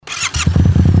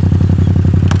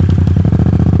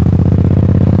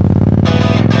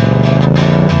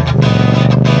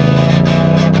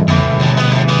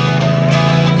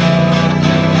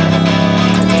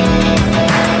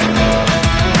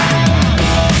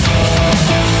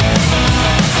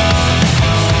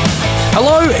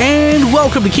Hello and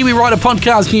welcome to Kiwi Rider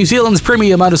Podcast, New Zealand's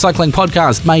premier motorcycling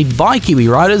podcast made by Kiwi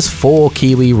riders for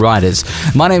Kiwi riders.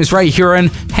 My name is Ray Huron.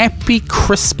 Happy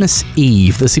Christmas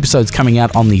Eve. This episode's coming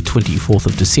out on the 24th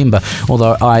of December,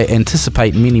 although I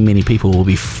anticipate many people will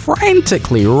be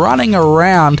frantically running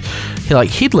around like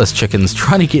headless chickens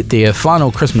trying to get their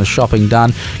final Christmas shopping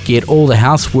done, get all the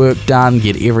housework done,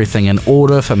 get everything in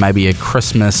order for maybe a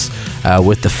Christmas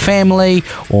with the family,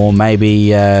 or maybe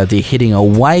they're heading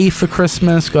away for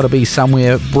Christmas, got to be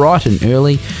somewhere bright and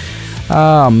early.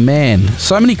 Oh man,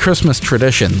 so many Christmas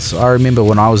traditions. I remember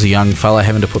when I was a young fella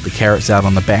having to put the carrots out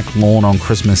on the back lawn on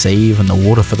Christmas Eve and the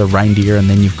water for the reindeer, and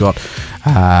then you've got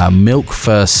milk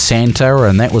for Santa,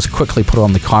 and that was quickly put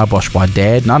on the kibosh by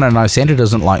Dad. No, Santa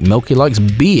doesn't like milk, he likes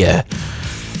beer.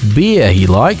 Beer he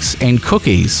likes, and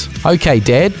cookies. Okay,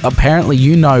 Dad, apparently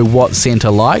you know what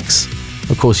Santa likes.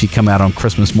 Of course, you come out on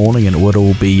Christmas morning and it would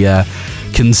all be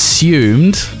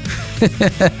consumed.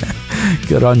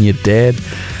 Good on you, Dad.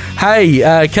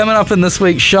 Hey, coming up in this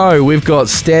week's show, we've got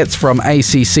stats from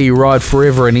ACC Ride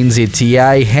Forever and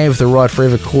NZTA. Have the Ride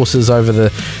Forever courses over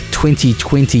the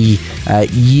 2020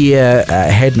 year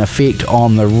had an effect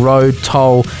on the road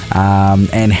toll,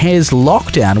 and has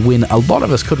lockdown, when a lot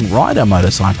of us couldn't ride our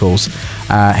motorcycles,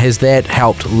 has that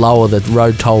helped lower the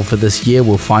road toll for this year?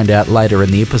 We'll find out later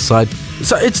in the episode.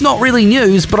 So it's not really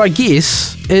news, but I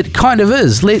guess it kind of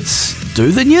is. Let's do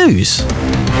the news.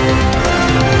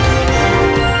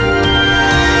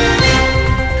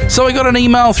 So I got an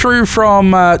email through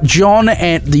from John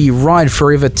at the Ride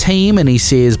Forever team, and he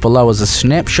says below is a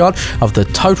snapshot of the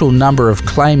total number of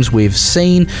claims we've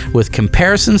seen with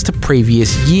comparisons to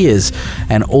previous years,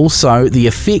 and also the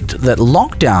effect that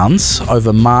lockdowns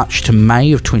over March to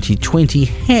May of 2020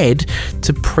 had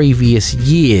to previous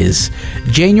years.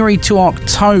 January to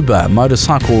October,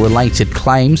 motorcycle-related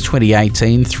claims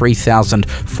 2018,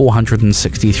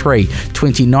 3,463.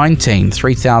 2019,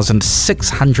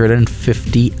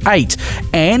 3,658.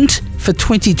 And for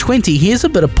 2020, here's a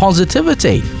bit of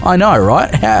positivity. I know,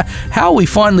 right? How are we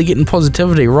finally getting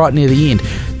positivity right near the end?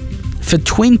 For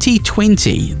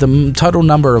 2020, the total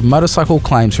number of motorcycle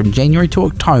claims from January to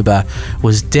October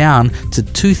was down to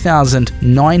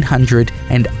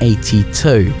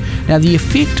 2,982. Now, the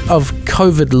effect of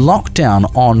COVID lockdown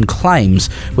on claims,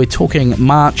 we're talking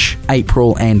March,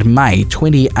 April and May.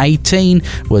 2018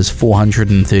 was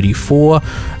 434,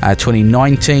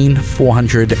 2019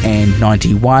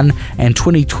 491, and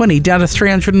 2020 down to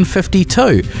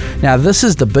 352. Now, this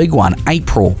is the big one,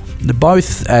 April.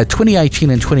 Both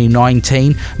 2018 and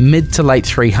 2019, mid to late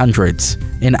 300s.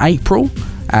 In April,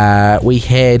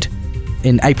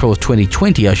 in April of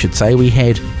 2020, I should say, we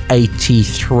had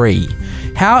 83.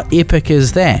 How epic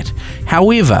is that?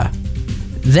 However,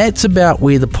 that's about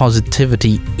where the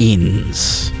positivity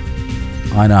ends.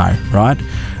 I know, right?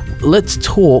 Let's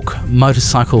talk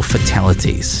motorcycle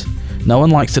fatalities. No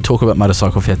one likes to talk about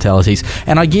motorcycle fatalities,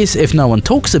 and I guess if no one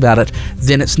talks about it,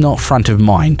 then it's not front of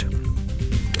mind.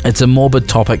 It's a morbid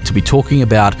topic to be talking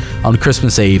about on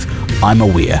Christmas Eve, I'm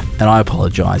aware, and I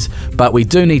apologise. But we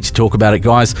do need to talk about it,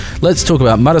 guys. Let's talk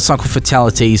about motorcycle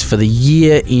fatalities for the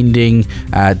year ending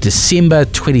December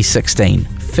 2016,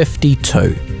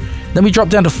 52. Then we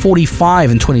dropped down to 45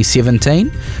 in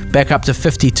 2017, back up to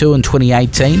 52 in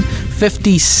 2018,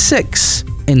 56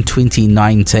 in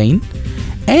 2019.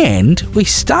 And we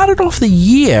started off the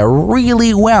year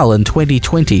really well in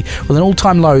 2020 with an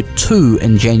all-time low 2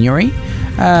 in January.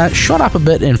 Shot up a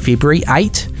bit in February,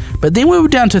 8, but then we were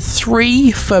down to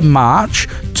 3 for March,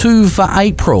 2 for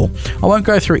April. I won't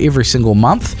go through every single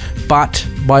month, but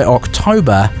by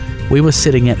October, we were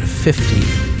sitting at 50.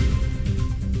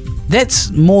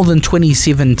 That's more than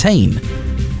 2017.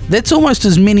 That's almost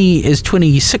as many as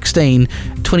 2016,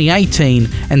 2018,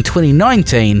 and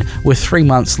 2019, with 3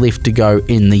 months left to go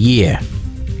in the year.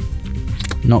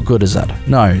 Not good, is it?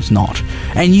 No, it's not.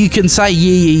 And you can say,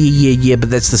 yeah,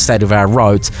 but that's the state of our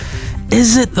roads.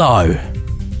 Is it though?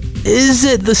 Is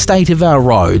it the state of our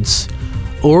roads?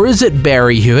 Or is it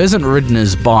Barry, who hasn't ridden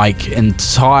his bike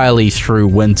entirely through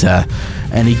winter,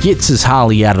 and he gets his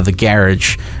Harley out of the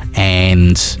garage,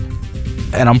 and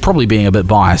I'm probably being a bit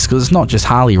biased because it's not just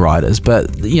Harley riders,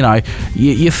 but you know,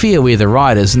 you fair weather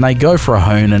riders, and they go for a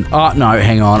hoon and, oh no,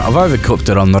 hang on, I've overcooked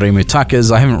it on the Remutakas,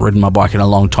 I haven't ridden my bike in a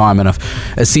long time, and I've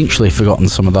essentially forgotten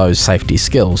some of those safety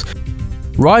skills.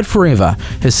 Ride Forever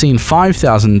has seen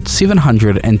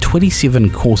 5,727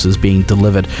 courses being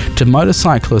delivered to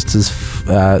motorcyclists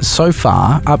so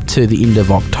far up to the end of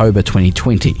October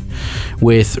 2020,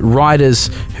 with riders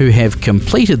who have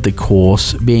completed the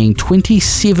course being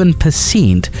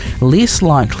 27% less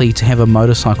likely to have a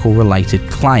motorcycle-related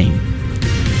claim.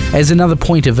 As another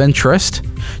point of interest,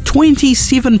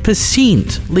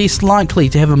 27% less likely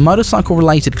to have a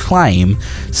motorcycle-related claim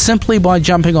simply by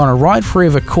jumping on a Ride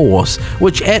Forever course,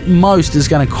 which at most is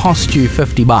going to cost you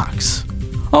 $50.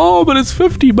 Oh, but it's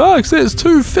 $50. That's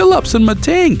 2 fill-ups in my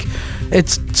tank.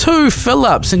 It's 2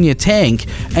 fill-ups in your tank,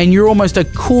 and you're almost a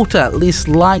quarter less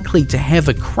likely to have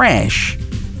a crash.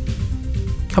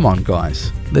 Come on,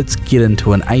 guys. Let's get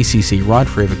into an ACC Ride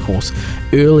Forever course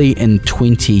early in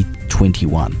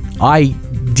 2021. I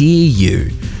dare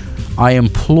you, I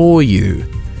implore you,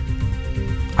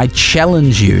 I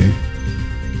challenge you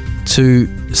to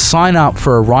sign up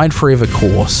for a Ride Forever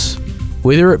course,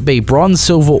 whether it be bronze,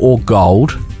 silver or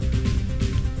gold,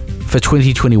 for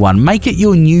 2021. Make it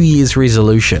your New Year's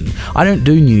resolution. I don't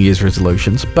do New Year's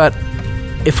resolutions, but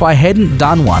if I hadn't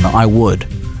done one, I would.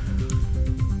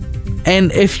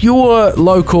 And if your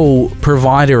local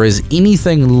provider is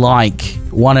anything like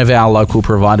one of our local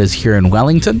providers here in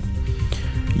Wellington,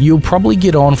 you'll probably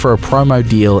get on for a promo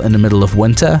deal in the middle of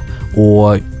winter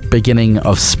or beginning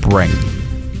of spring.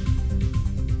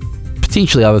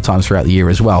 Potentially other times throughout the year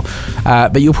as well.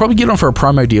 But you'll probably get on for a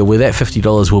promo deal where that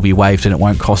 $50 will be waived and it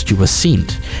won't cost you a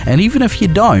cent. And even if you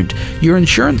don't, your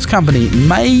insurance company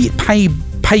may pay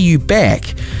you back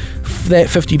that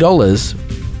 $50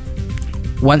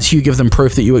 once you give them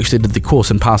proof that you actually did the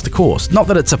course and passed the course. Not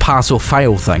that it's a pass or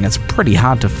fail thing. It's pretty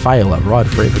hard to fail a Ride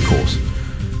Forever course.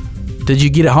 Did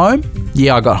you get it home?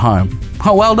 Yeah, I got home.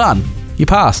 Oh, well done. You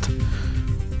passed.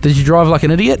 Did you drive like an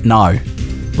idiot? No.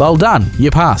 Well done. You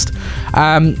passed.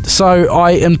 So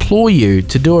I implore you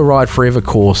to do a Ride Forever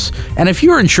course. And if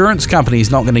your insurance company is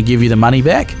not going to give you the money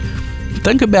back,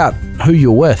 think about who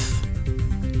you're with.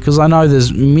 Because I know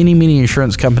there's many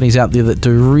insurance companies out there that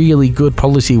do really good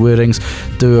policy wordings,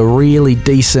 do a really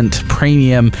decent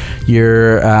premium,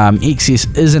 your excess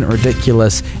isn't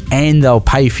ridiculous, and they'll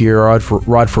pay for your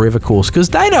Ride Forever course because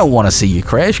they don't want to see you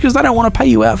crash, because they don't want to pay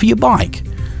you out for your bike.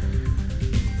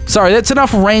 Sorry, that's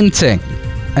enough ranting.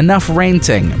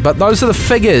 But those are the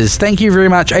figures. Thank you very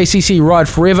much, ACC Ride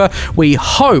Forever. We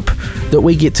hope that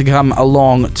we get to come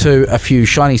along to a few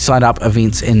shiny side up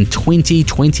events in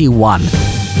 2021.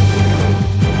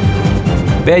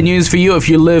 Bad news for you if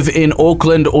you live in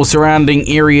Auckland or surrounding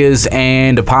areas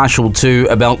and are partial to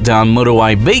a meltdown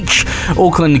Muriwai Beach.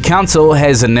 Auckland Council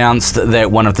has announced that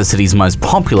one of the city's most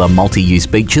popular multi-use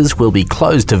beaches will be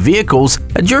closed to vehicles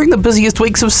during the busiest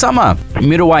weeks of summer.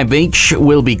 Muriwai Beach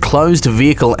will be closed to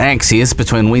vehicle access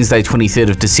between Wednesday 23rd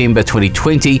of December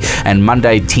 2020 and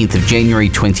Monday 10th of January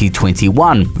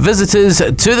 2021. Visitors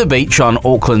to the beach on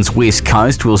Auckland's west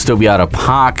coast will still be able to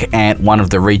park at one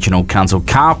of the regional council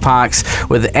car parks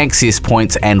with access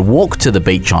points and walk to the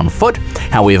beach on foot.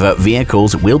 However,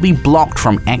 vehicles will be blocked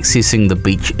from accessing the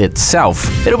beach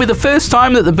itself. It'll be the first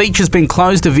time that the beach has been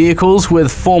closed to vehicles,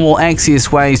 with formal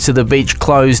access ways to the beach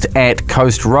closed at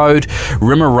Coast Road,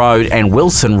 Rimmer Road and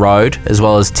Wilson Road, as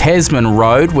well as Tasman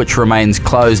Road, which remains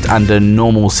closed under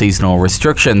normal seasonal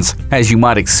restrictions. As you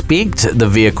might expect, the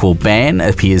vehicle ban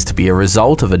appears to be a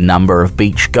result of a number of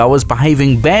beach goers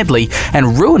behaving badly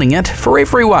and ruining it for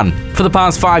everyone. For the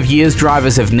past 5 years, drivers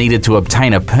have needed to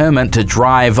obtain a permit to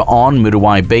drive on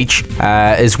Muriwai Beach,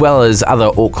 as well as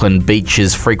other Auckland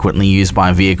beaches frequently used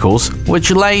by vehicles, which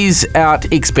lays out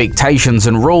expectations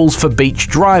and rules for beach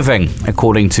driving.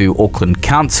 According to Auckland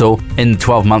Council, in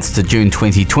 12 months to June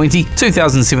 2020,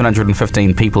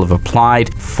 2,715 people have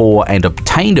applied for and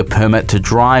obtained a permit to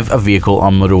drive a vehicle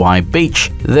on Muriwai Beach.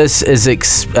 This is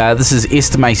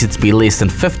estimated to be less than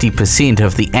 50%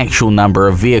 of the actual number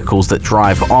of vehicles that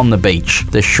drive on the beach.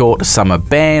 The short summer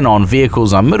ban on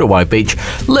vehicles on Muriwai Beach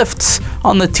lifts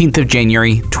on the 10th of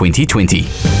January 2020.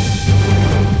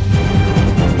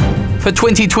 For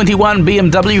 2021,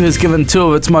 BMW has given two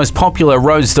of its most popular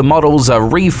Roadster models a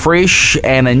refresh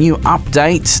and a new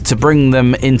update to bring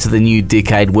them into the new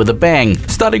decade with a bang.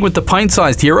 Starting with the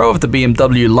pint-sized hero of the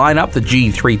BMW lineup, the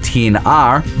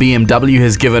G310R, BMW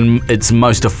has given its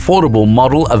most affordable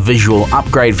model a visual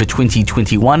upgrade for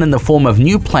 2021 in the form of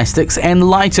new plastics and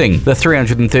lighting. The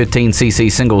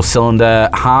 313cc single-cylinder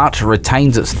heart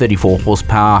retains its 34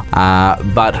 horsepower,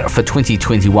 but for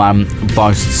 2021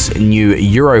 boasts new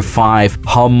Euro 5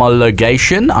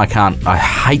 homologation, I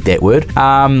hate that word,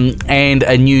 and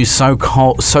a new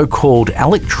so-called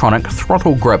electronic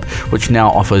throttle grip, which now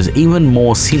offers even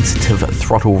more sensitive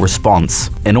throttle response.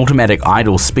 An automatic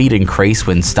idle speed increase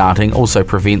when starting also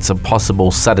prevents a possible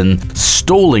sudden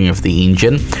stalling of the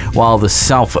engine, while the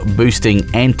self-boosting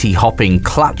anti-hopping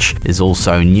clutch is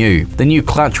also new. The new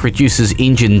clutch reduces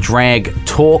engine drag,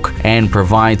 torque, and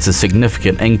provides a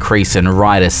significant increase in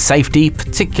rider safety,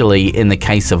 particularly in the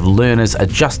case of learners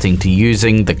adjusting to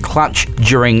using the clutch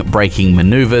during braking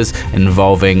maneuvers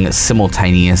involving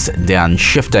simultaneous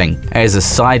downshifting. As a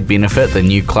side benefit, the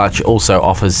new clutch also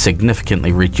offers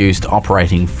significantly reduced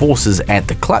operating forces at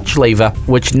the clutch lever,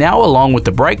 which now, along with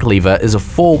the brake lever, is a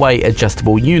 4-way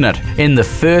adjustable unit. In the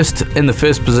first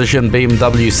position,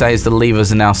 BMW says the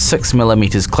levers are now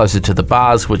 6mm closer to the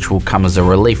bars, which will come as a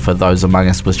relief for those among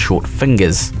us with short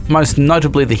fingers. Most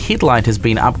notably, the headlight has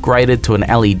been upgraded to an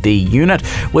LED unit,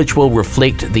 which will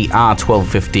reflect the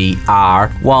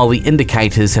R1250R, while the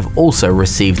indicators have also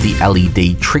received the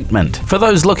LED treatment. For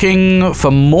those looking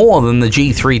for more than the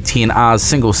G310R's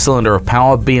single cylinder of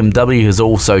power, BMW has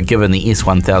also given the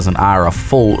S1000R a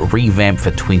full revamp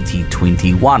for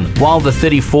 2021. While the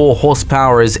 34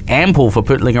 horsepower is ample for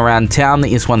pootling around town,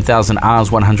 the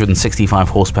S1000R's 165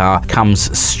 horsepower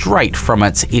comes straight from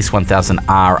its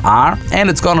S1000RR, and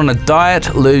it's gone on a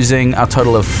diet, losing a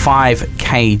total of 5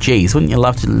 kgs. Wouldn't you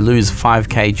love to lose 5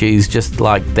 kgs just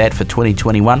like that for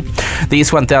 2021? The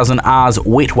S1000R's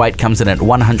wet weight comes in at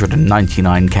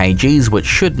 199 kgs, which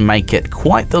should make it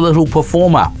quite the little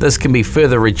performer. This can be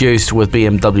further reduced with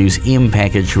BMW's M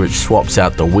package, which swaps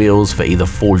out the wheels for either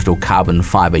forged or carbon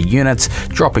fibre units,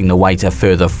 dropping the weight a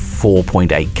further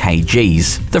 4.8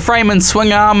 kgs. The frame and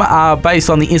swing arm are based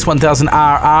on the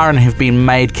S1000RR and have been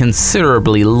made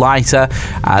considerably lighter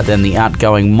than the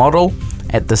outgoing model.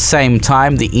 At the same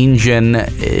time, the engine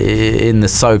in the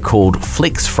so-called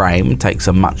flex frame takes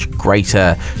a much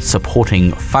greater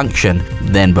supporting function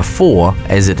than before,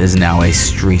 as it is now a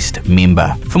stressed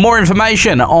member. For more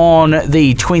information on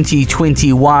the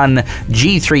 2021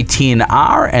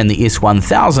 G310R and the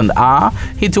S1000R,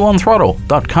 head to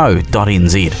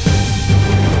onthrottle.co.nz.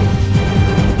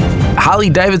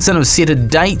 Harley-Davidson have set a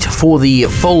date for the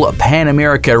full Pan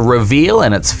America reveal,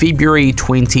 and it's February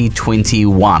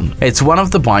 2021. It's one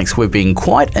of the bikes we've been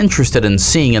quite interested in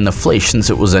seeing in the flesh since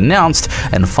it was announced,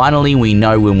 and finally we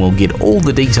know when we'll get all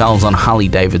the details on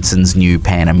Harley-Davidson's new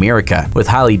Pan America. With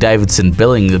Harley-Davidson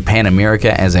billing the Pan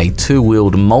America as a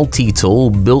two-wheeled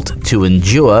multi-tool built to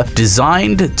endure,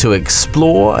 designed to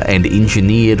explore and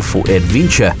engineered for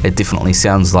adventure, it definitely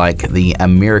sounds like the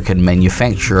American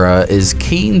manufacturer is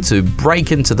keen to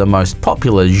break into the most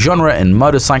popular genre in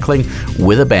motorcycling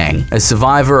with a bang. A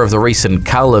survivor of the recent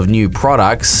cull of new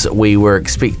products we were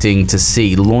expecting to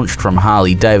see launched from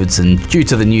Harley-Davidson due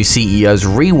to the new CEO's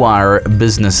rewire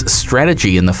business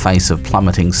strategy in the face of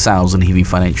plummeting sales and heavy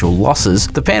financial losses,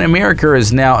 the Pan America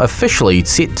is now officially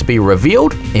set to be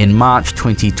revealed in March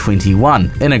 2021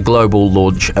 in a global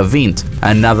launch event.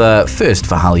 Another first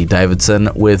for Harley-Davidson,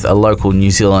 with a local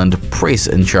New Zealand press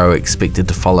intro expected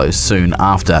to follow soon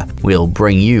after. We'll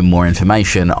bring you more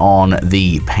information on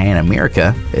the Pan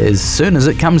America as soon as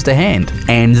it comes to hand.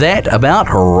 And that about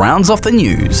rounds off the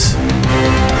news.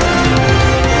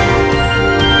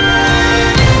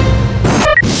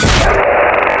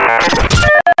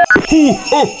 Ho,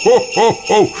 ho, ho, ho,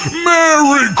 ho!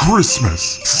 Merry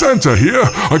Christmas! Santa here.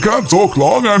 I can't talk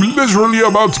long. I'm literally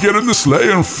about to get in the sleigh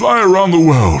and fly around the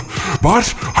world.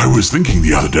 But I was thinking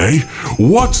the other day,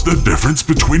 what's the difference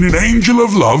between an angel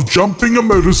of love jumping a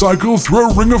motorcycle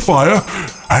through a ring of fire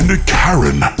and a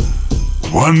Karen?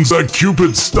 One's a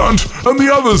Cupid stunt, and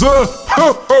the other's a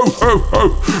ho, ho, ho, ho.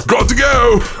 Got to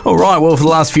go. All right, well, for the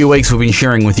last few weeks, we've been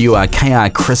sharing with you our KR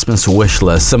Christmas wish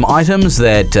list. Some items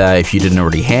that if you didn't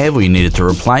already have or you needed to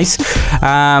replace.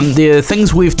 They're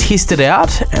things we've tested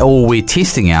out, or we're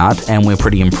testing out, and we're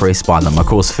pretty impressed by them. Of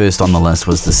course, first on the list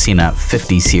was the Sena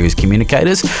 50 series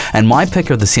communicators, and my pick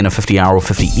of the Sena 50R or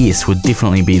 50S would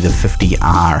definitely be the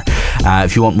 50R.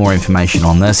 If you want more information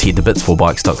on this, head to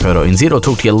bits4bikes.co.nz or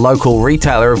talk to your local retailer.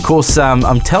 Of course,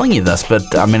 I'm telling you this, but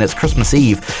I mean, it's Christmas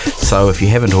Eve, so if you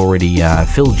haven't already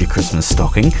filled your Christmas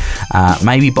stocking,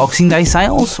 maybe Boxing Day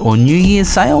sales or New Year's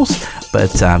sales,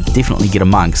 but definitely get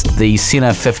amongst. The Sena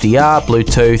 50R,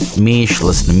 Bluetooth, mesh,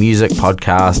 listen to music,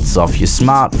 podcasts off your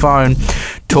smartphone,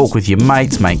 talk with your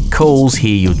mates, make calls,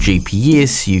 hear your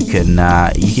GPS.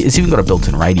 It's even got a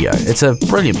built-in radio. It's a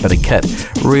brilliant bit of kit.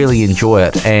 Really enjoy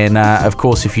it. And of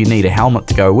course, if you need a helmet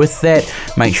to go with that,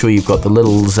 make sure you've got the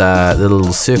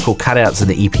little circle cutouts in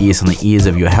the EPS on the ears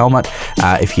of your helmet.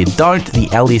 If you don't, the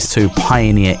LS2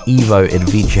 Pioneer Evo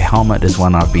Adventure helmet is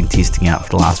one I've been testing out for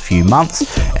the last few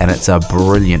months, and it's a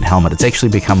brilliant helmet. It's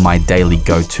actually become my daily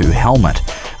go-to helmet.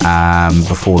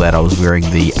 Before that, I was wearing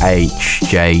the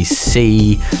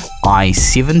HJC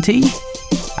I70,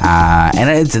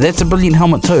 and that's a brilliant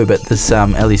helmet too, but this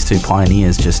LS2 Pioneer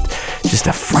is just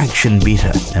a fraction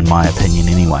better, in my opinion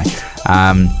anyway.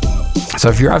 So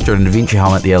if you're after an adventure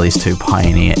helmet, the LS2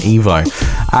 Pioneer Evo.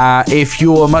 If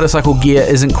your motorcycle gear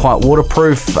isn't quite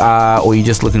waterproof, or you're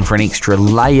just looking for an extra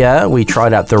layer, we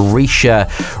tried out the Risha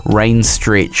Rain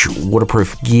Stretch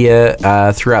waterproof gear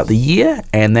throughout the year,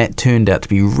 and that turned out to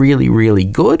be really, really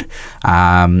good.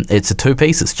 It's a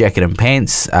two-piece, it's jacket and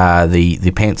pants.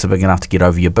 The pants are big enough to get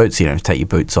over your boots, so you don't have to take your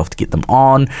boots off to get them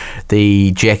on.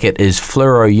 The jacket is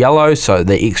fluoro yellow, so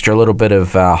the extra little bit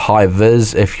of high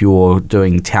vis if you're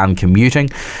doing town commuting.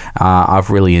 I've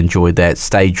really enjoyed that.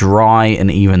 Stay dry in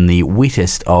even the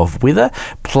wettest of weather.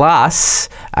 Plus,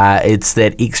 it's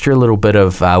that extra little bit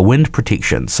of wind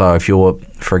protection. So if you're,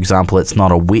 for example, it's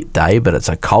not a wet day, but it's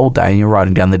a cold day and you're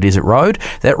riding down the desert road,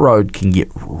 that road can get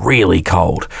really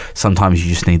cold. Sometimes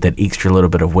you just need that extra little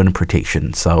bit of wind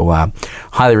protection. So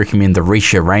highly recommend the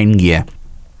Risha rain gear.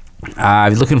 If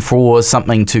you're looking for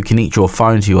something to connect your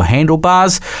phone to your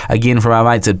handlebars, again from our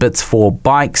mates at Bits for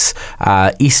Bikes,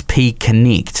 SP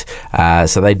Connect.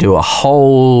 So they do a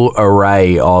whole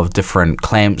array of different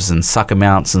clamps and sucker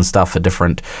mounts and stuff for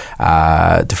different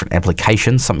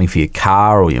applications, something for your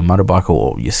car or your motorbike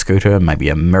or your scooter, maybe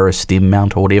a mirror stem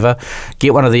mount or whatever.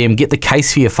 Get one of them, get the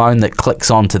case for your phone that clicks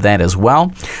onto that as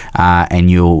well, and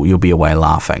you'll be away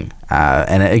laughing.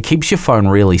 And it keeps your phone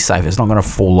really safe. It's not going to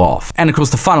fall off. And of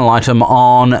course, the final item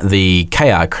on the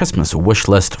KR Christmas wish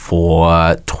list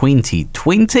for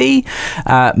 2020,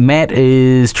 Matt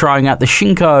is trying out the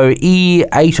Shinko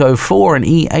E804 and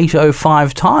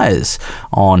E805 tyres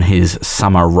on his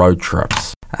summer road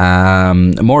trips.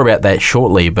 More about that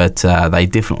shortly, but they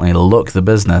definitely look the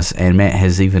business, and Matt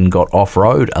has even got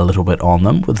off-road a little bit on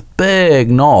them with big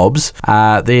knobs.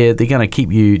 They're going to keep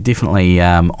you definitely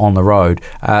on the road.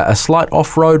 A slight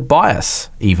off-road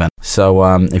bias even. So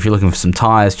if you're looking for some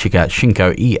tyres, check out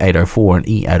Shinko E804 and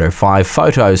E805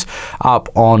 photos up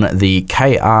on the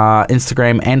KR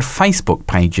Instagram and Facebook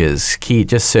pages.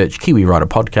 Just search Kiwi Rider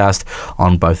Podcast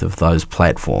on both of those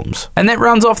platforms. And that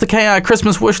rounds off the KR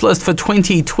Christmas wish list for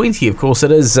 2020. Of course,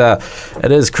 it is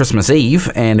Christmas Eve,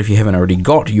 and if you haven't already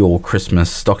got your Christmas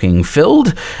stocking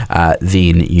filled,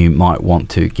 then you might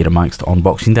want to get amongst on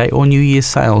Boxing Day or New Year's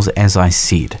sales, as I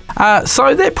said.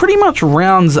 So that pretty much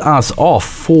rounds us off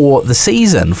for the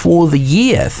season, for the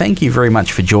year. Thank you very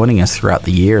much for joining us throughout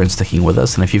the year and sticking with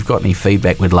us. And if you've got any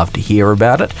feedback, we'd love to hear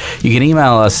about it. You can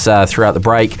email us throughout the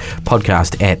break,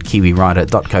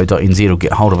 podcast@kiwirider.co.nz, or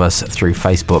get hold of us through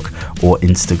Facebook or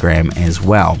Instagram as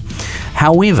well.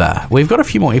 However, we've got a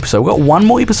few more episodes. We've got one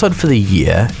more episode for the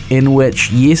year in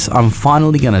which, yes, I'm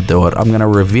finally going to do it. I'm going to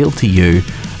reveal to you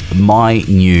my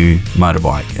new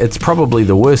motorbike. It's probably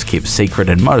the worst kept secret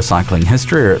in motorcycling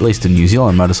history, or at least in New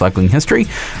Zealand motorcycling history,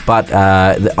 but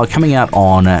coming out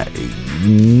on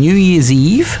New Year's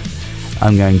Eve,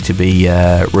 I'm going to be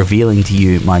revealing to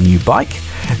you my new bike.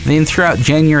 Then throughout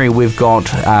January, we've got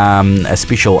a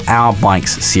special Our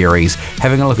Bikes series,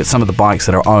 having a look at some of the bikes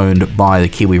that are owned by the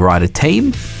Kiwi Rider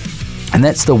team. And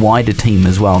that's the wider team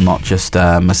as well, not just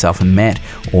myself and Matt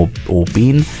or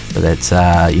Ben, but that's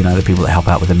the people that help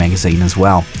out with the magazine as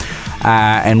well.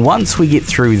 And once we get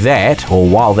through that, or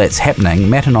while that's happening,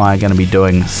 Matt and I are going to be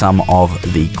doing some of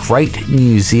the great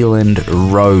New Zealand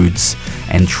roads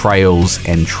and trails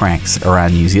and tracks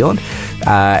around New Zealand.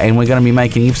 And we're going to be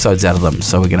making episodes out of them.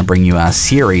 So we're going to bring you our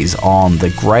series on the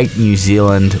great New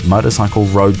Zealand motorcycle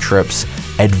road trips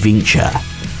adventure.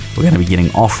 We're going to be getting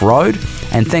off-road,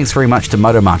 and thanks very much to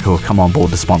Motomark who have come on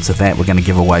board to sponsor that. We're going to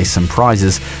give away some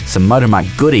prizes, some Motomark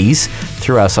goodies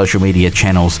through our social media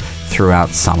channels throughout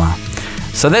summer.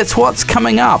 So that's what's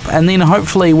coming up, and then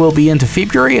hopefully we'll be into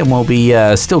February and we'll be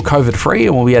still COVID-free,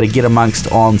 and we'll be able to get amongst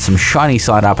on some shiny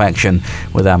side-up action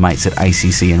with our mates at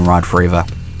ACC and Ride Forever.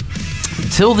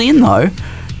 Until then, though,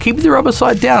 keep the rubber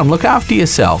side down, look after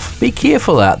yourself, be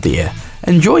careful out there,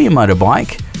 enjoy your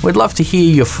motorbike. We'd love to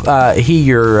hear your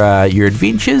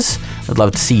adventures. We'd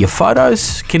love to see your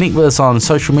photos. Connect with us on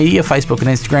social media, Facebook and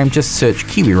Instagram. Just search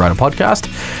Kiwi Rider Podcast.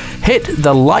 Hit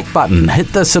the like button.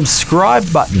 Hit the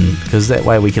subscribe button, because that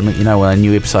way we can let you know when a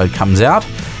new episode comes out.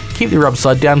 Keep the rubber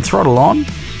side down, throttle on,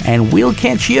 and we'll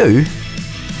catch you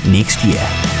next year.